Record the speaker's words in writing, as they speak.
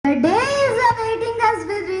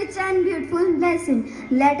beautiful lesson.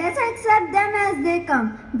 Let us accept them as they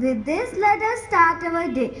come. With this, let us start our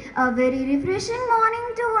day. A very refreshing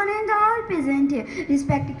morning to one and all present here.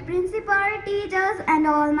 Respected principal, teachers, and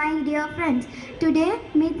all my dear friends. Today,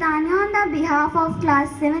 me Tanya on the behalf of class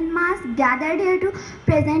 7 Mass gathered here to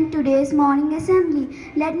present today's morning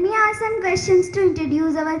assembly. Let me ask some questions to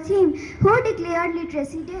introduce our theme. Who declared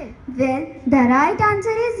Literacy Day? Well, the right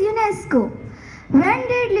answer is UNESCO. When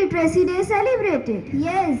did Literacy Day celebrated?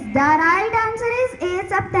 Yes, the right answer is 8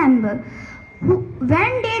 September.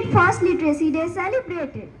 When did first Literacy Day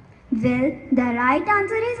celebrated? Well, the right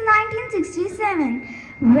answer is 1967.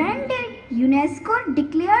 When did UNESCO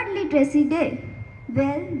declared Literacy Day?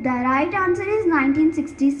 Well, the right answer is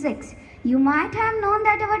 1966. You might have known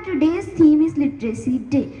that our today's theme is Literacy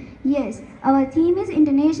Day. Yes, our theme is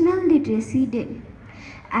International Literacy Day.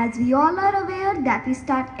 As we all are aware that we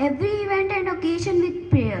start every event and occasion with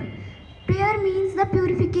prayer. Prayer means the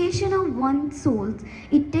purification of one's soul.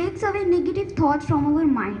 It takes away negative thoughts from our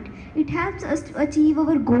mind. It helps us to achieve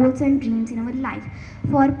our goals and dreams in our life.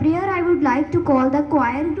 For prayer, I would like to call the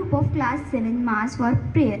choir group of class 7 Mass for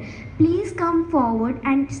prayer. Please come forward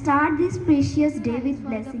and start this precious day with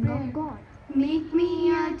blessing of God. Make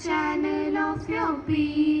me a channel of your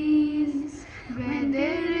peace. Where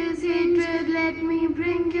there is hatred, let me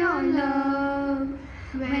bring your love.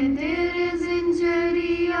 When there is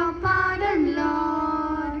injury, your pardon,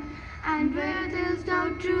 Lord. And where there's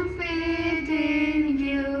doubt, true faith in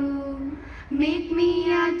you. Make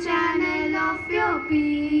me a channel of your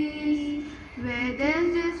peace. Where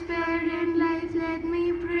there's despair in life, let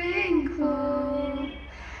me bring hope.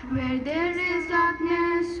 Where there is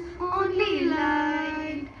darkness, only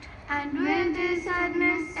light. And where there's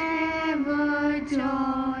sadness, ever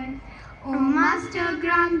joy. O Master,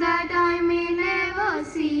 grant that I may never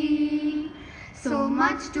see so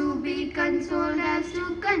much to be consoled as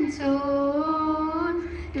to console,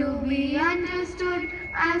 to be understood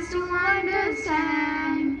as to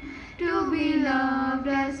understand, to be loved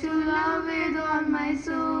as to love with all my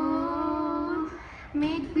soul.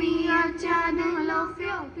 Make me a channel of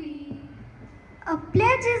your peace. A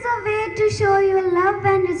pledge is a way to show your love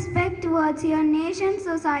and respect towards your nation,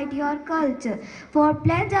 society or culture. For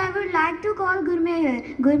pledge, I would like to call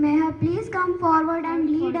Gurmeher. Gurmeher, please come forward and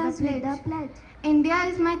lead us with the pledge. India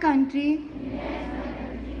is my country.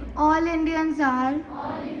 All Indians are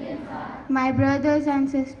my brothers and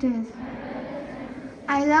sisters.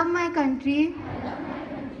 I love my country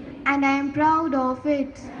and I am proud of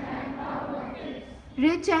its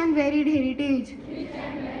rich and varied heritage.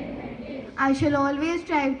 I shall always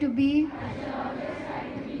strive to be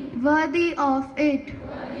worthy of it.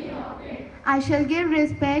 I shall give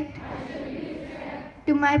respect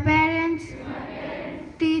to my parents,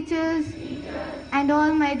 teachers, and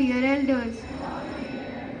all my dear elders,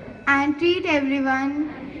 and treat everyone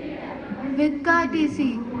with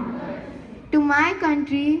courtesy. To my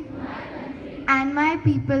country and my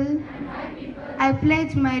people, I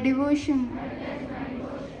pledge my devotion.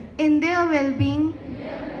 In their well-being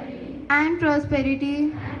and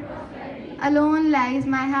prosperity alone lies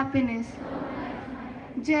my happiness.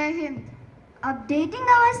 Jai Hind. Updating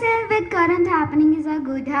ourselves with current happening is a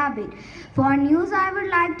good habit. For news, I would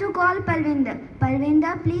like to call Palvinder.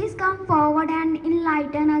 Palvinder, please come forward and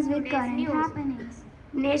enlighten us with current happenings.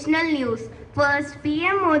 National news. First,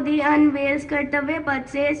 PM Modi unveils Kartavya Path,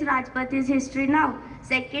 says Rajpath is history now.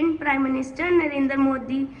 Second, Prime Minister Narendra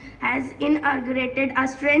Modi has inaugurated a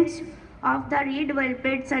stretch of the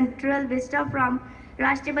redeveloped Central Vista from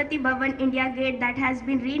Rashtrapati Bhavan India Gate that has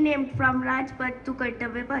been renamed from Rajpath to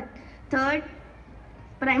Kartavya Path. Third,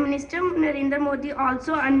 Prime Minister Narendra Modi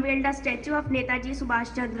also unveiled a statue of Netaji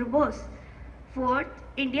Subhash Chandra Bose. Fourth,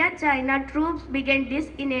 India-China troops began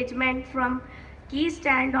disengagement from key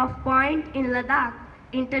standoff point in Ladakh.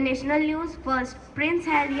 International news. First, Prince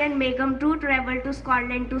Harry and Meghan do travel to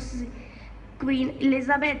Scotland to see Queen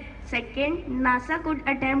Elizabeth. Second, NASA could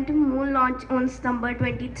attempt moon launch on September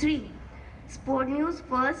 23. Sport news.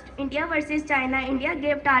 First, India versus China. India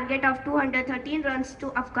gave target of 213 runs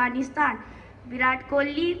to Afghanistan. Virat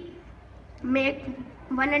Kohli made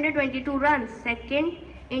 122 runs. Second,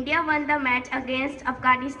 India won the match against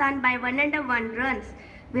Afghanistan by 101 runs.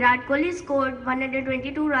 Virat Kohli scored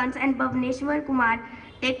 122 runs and Bhuvneshwar Kumar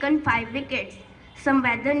taken 5 wickets. Some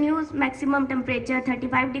weather news. Maximum temperature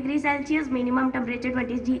 35 degrees Celsius, minimum temperature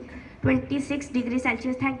 26 degrees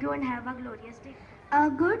Celsius. Thank you and have a glorious day. A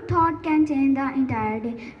good thought can change the entire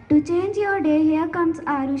day. To change your day, here comes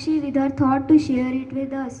Arushi with her thought to share it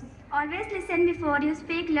with us. Always listen before you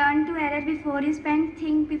speak, learn to error before you spend,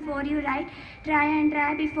 think before you write, try and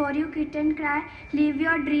try before you quit and cry, live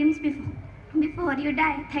your dreams before you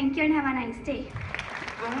die. Thank you and have a nice day.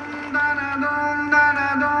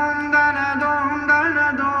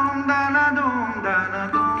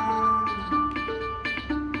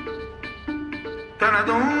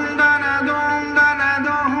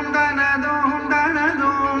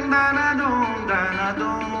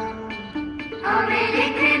 हमें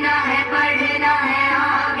लिखना है, पढ़ना है,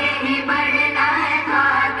 आगे ही बढ़ना है,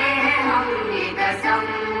 खाते हैं हम ये कसम।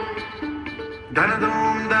 Dana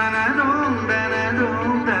dum dana dum dana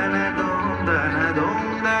dum dana dum dana dum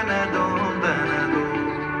dana dum dana dum.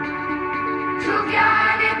 जो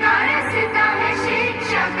ज्ञान का रास्ता है,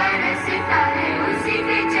 शिक्षा का रास्ता है, उसी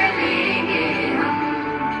पे चलेंगे हम।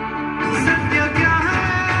 सत्य क्या है?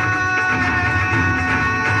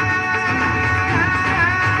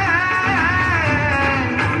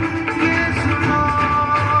 ये सुनो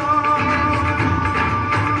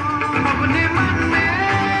अपने मन में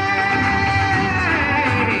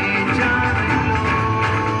जान लो।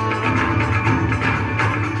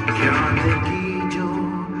 ज्ञान की जो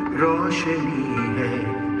रोशनी है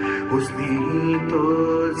उसमें ही तो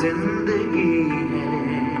जिंदगी है।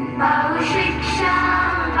 पाओ शिक्षा,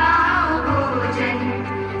 पाओ भोजन,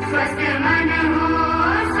 स्वस्थ मन हो,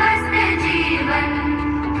 स्वस्थ जीवन।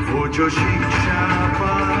 वो जो शिक्षा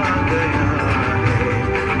पा गया है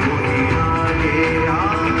वही आगे आ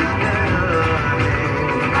गया है।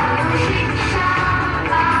 पाओ शिक्षा,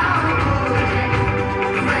 पाओ भोजन,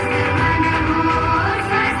 स्वस्थ मन हो,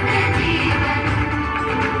 स्वस्थ जीवन।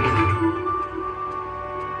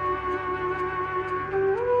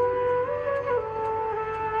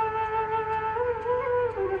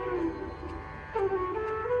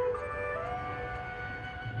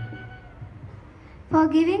 For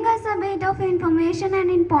giving us a bit of information and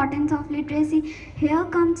importance of literacy, here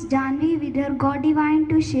comes Janvi with her God Divine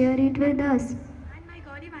to share it with us. And my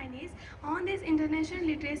God divine is, on this International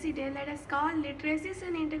Literacy Day, let us call literacy is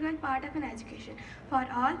an integral part of an education for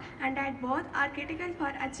all, and that both are critical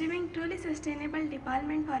for achieving truly sustainable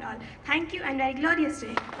development for all. Thank you and very glorious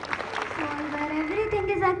day. So, where everything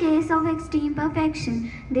is a case of extreme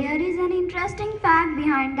perfection, there is an interesting fact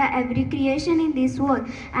behind the every creation in this world.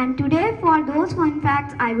 And today, for those fun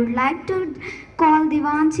facts, I would like to call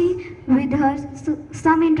Divanshi with her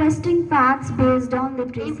some interesting facts based on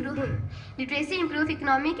literacy day. Literacy improve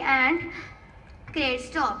economic and creates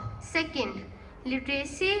jobs. Second,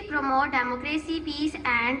 literacy promote democracy, peace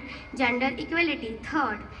and gender equality.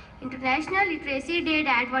 Third, International Literacy Day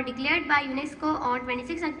that was declared by UNESCO on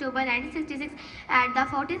 26 October 1966 at the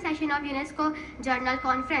 14th session of UNESCO Journal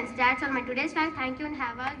Conference. That's all my today's fact. Thank you and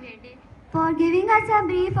have a great day. For giving us a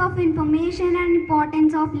brief of information and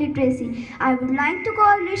importance of literacy, I would like to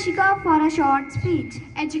call Rishika for a short speech.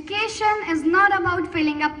 Education is not about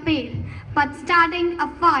filling a pail, but starting a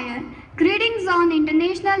fire. Greetings on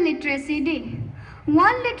International Literacy Day.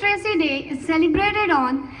 World Literacy Day is celebrated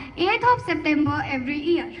on 8th of September every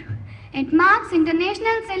year. It marks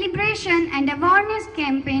international celebration and awareness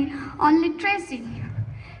campaign on literacy.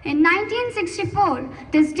 In 1964,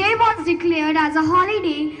 this day was declared as a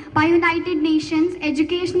holiday by United Nations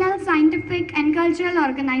Educational, Scientific and Cultural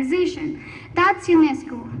Organization, that's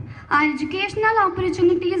UNESCO. Our educational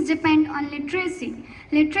opportunities depend on literacy.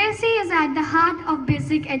 Literacy is at the heart of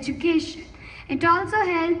basic education. It also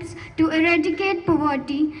helps to eradicate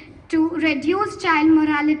poverty, to reduce child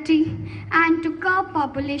mortality, and to curb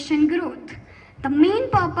population growth. The main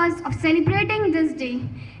purpose of celebrating this day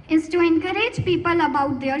is to encourage people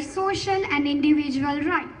about their social and individual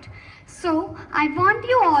right. So, I want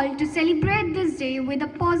you all to celebrate this day with a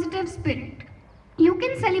positive spirit. You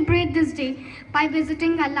can celebrate this day by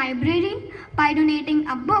visiting a library, by donating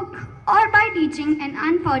a book, or by teaching an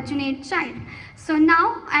unfortunate child. So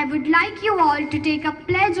now I would like you all to take a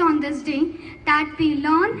pledge on this day that we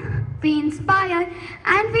learn, we inspire,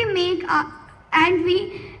 and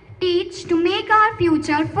we teach to make our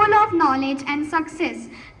future full of knowledge and success.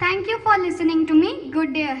 Thank you for listening to me.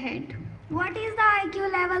 Good day ahead. What is the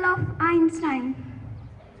IQ level of Einstein?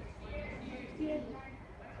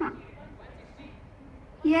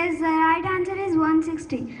 Yes, the right answer is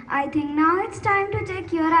 160. I think now it's time to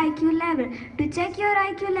check your IQ level. To check your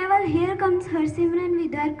IQ level, here comes Harsimran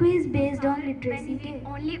with her quiz based on literacy day.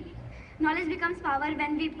 Only knowledge becomes power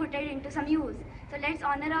when we put it into some use. So let's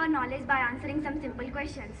honor our knowledge by answering some simple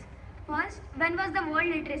questions. First, when was the World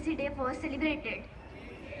Literacy Day first celebrated?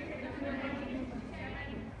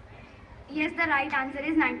 Yes, the right answer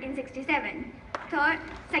is 1967.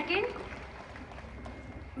 Second,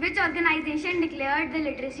 which organization declared the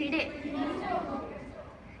Literacy Day?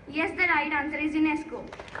 Yes, the right answer is UNESCO.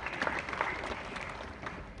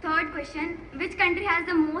 Third question, which country has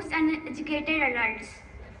the most uneducated adults?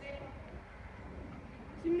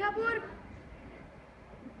 Singapore.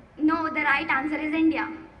 No, the right answer is India.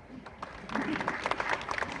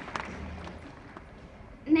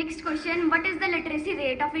 Next question, what is the literacy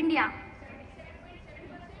rate of India?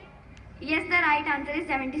 Yes, the right answer is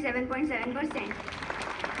 77.7%.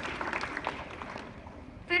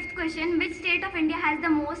 Fifth question, which state of India has the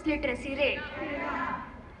most literacy rate?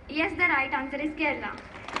 Yes, the right answer is Kerala.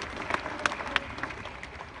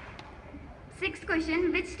 Sixth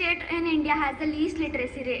question, which state in India has the least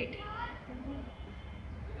literacy rate?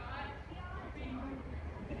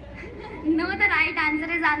 No, the right answer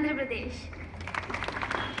is Andhra Pradesh.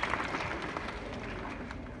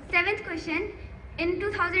 Seventh question, in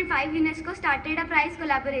 2005, UNESCO started a prize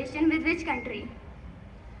collaboration with which country?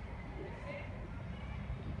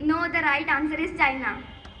 No, the right answer is China.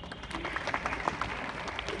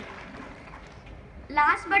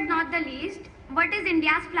 Last but not the least, what is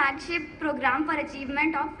India's flagship program for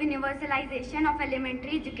achievement of universalization of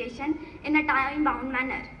elementary education in a time-bound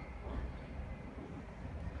manner?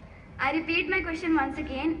 I repeat my question once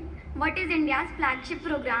again. What is India's flagship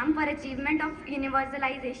program for achievement of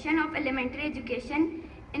universalization of elementary education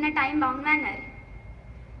in a time-bound manner?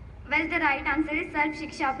 Well, the right answer is Sarv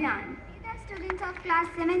Shiksha Abhiyan. The students of class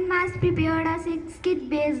 7 Maths prepared a skit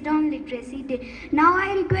based on Literacy Day. Now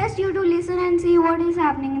I request you to listen and see what is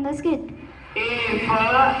happening in the skit. A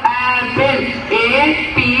for apple,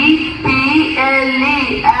 A-P-P-L-E,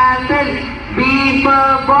 apple. B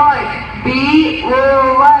for boy,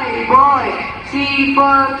 B-O-Y, boy. C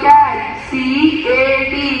for cat,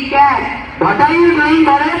 C-A-T, cat. What are you doing,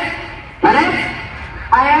 Bharat? Bharat?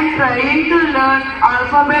 I am trying to learn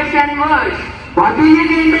alphabets and words. What will you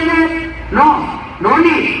do in that? No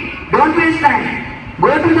need. Don't waste time. Go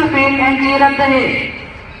to the field and clear up the hay.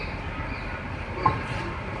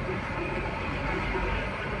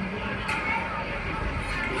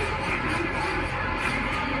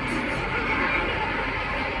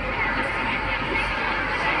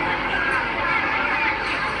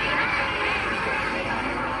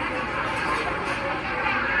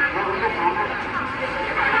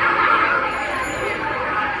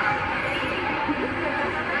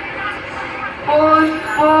 Post.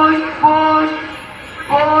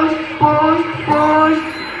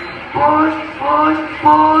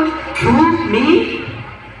 Who? Me?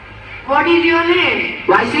 What is your name?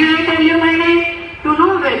 Why should I tell you my name? To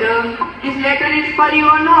know whether this letter is for you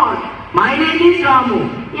or not. My name is Ramu.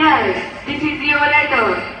 Yes, this is your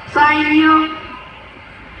letter. Sign here.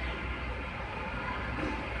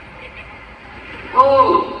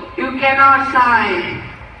 Oh, you cannot sign.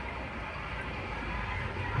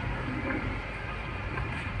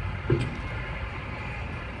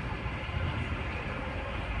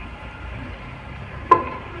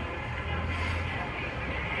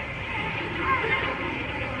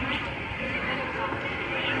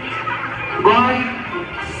 God,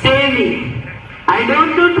 save me. I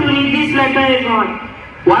don't know to read this letter, God.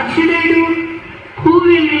 What should I do? Who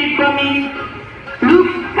will read for me? Look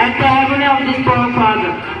at the agony of this poor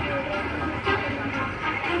father.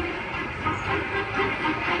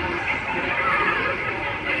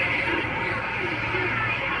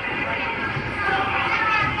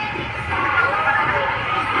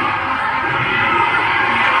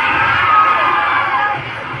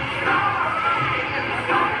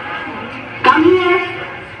 Come here.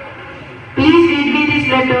 Please read me this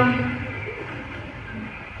letter.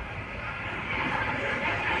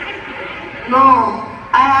 No,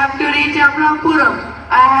 I have to reach Amlapuram.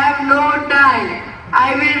 I have no time.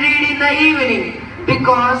 I will read in the evening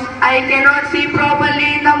because I cannot see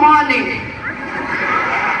properly in the morning.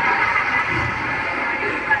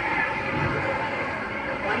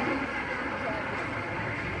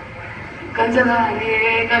 Kajra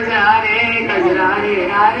re,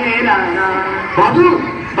 hare rara.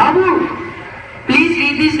 Babu, please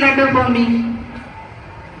read this letter for me.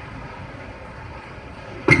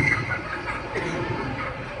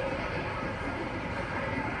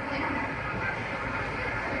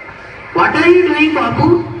 What are you doing, Babu?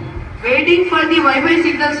 Waiting for the Wi-Fi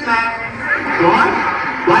signals, ma'am. What?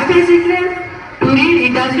 Wi-Fi signal? To read,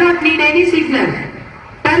 it does not need any signal.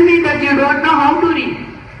 Tell me that you don't know how to read.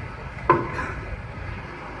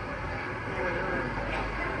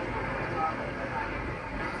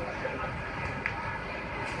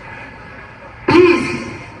 Please,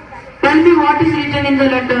 tell me what is written in the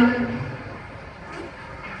letter.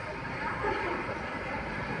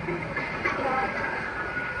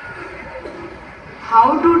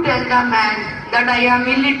 How to tell the man that I am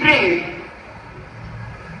illiterate?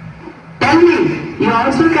 Tell me, you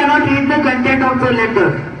also cannot read the content of the letter.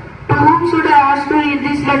 To whom should I ask to read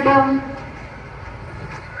this letter?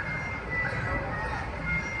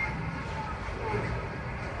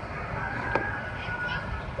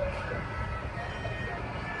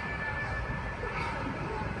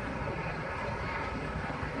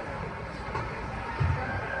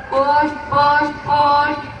 Post, post,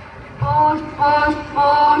 post. Post, post,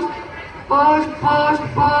 post. Post, post,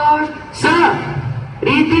 post. Sir,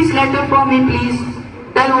 read this letter for me, please.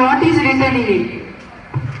 Tell what is written in it.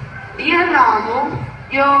 Dear Ramu,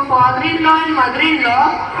 your father-in-law and mother-in-law.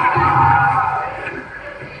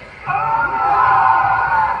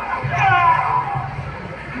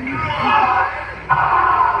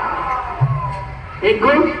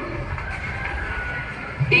 Echo.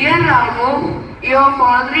 Dear Ramu, your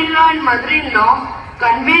father-in-law and mother-in-law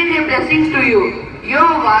convey their blessings to you. Your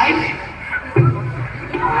wife.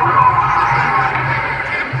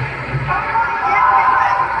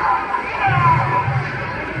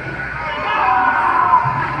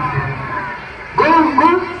 Go.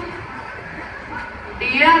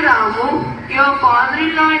 Dear Ramu, your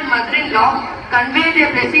father-in-law and mother-in-law convey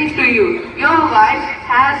their blessings to you. Your wife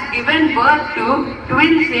has given birth to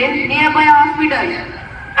twins in nearby hospital.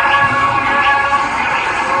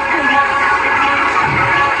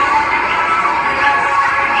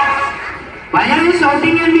 Why are you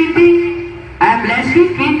shouting and weeping? I am blessed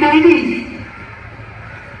with twin babies.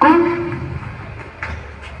 Cook.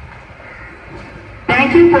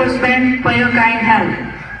 Thank you, postman, for your kind help.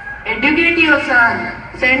 Educate your son.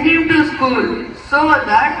 Send him to school so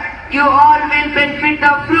that you all will benefit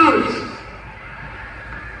the fruits.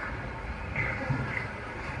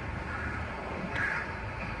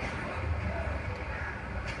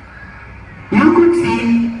 You could see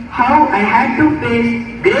how I had to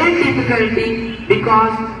face great difficulty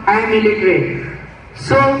because I am illiterate.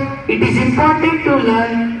 So it is important to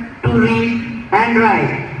learn to read and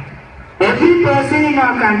write. Every person in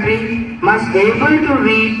our country must be able to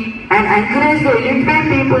read and encourage the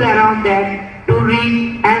illiterate people around them to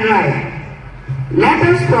read and write. Let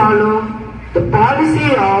us follow the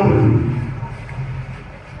policy of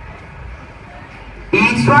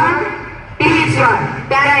each one, teach one.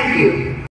 Thank you.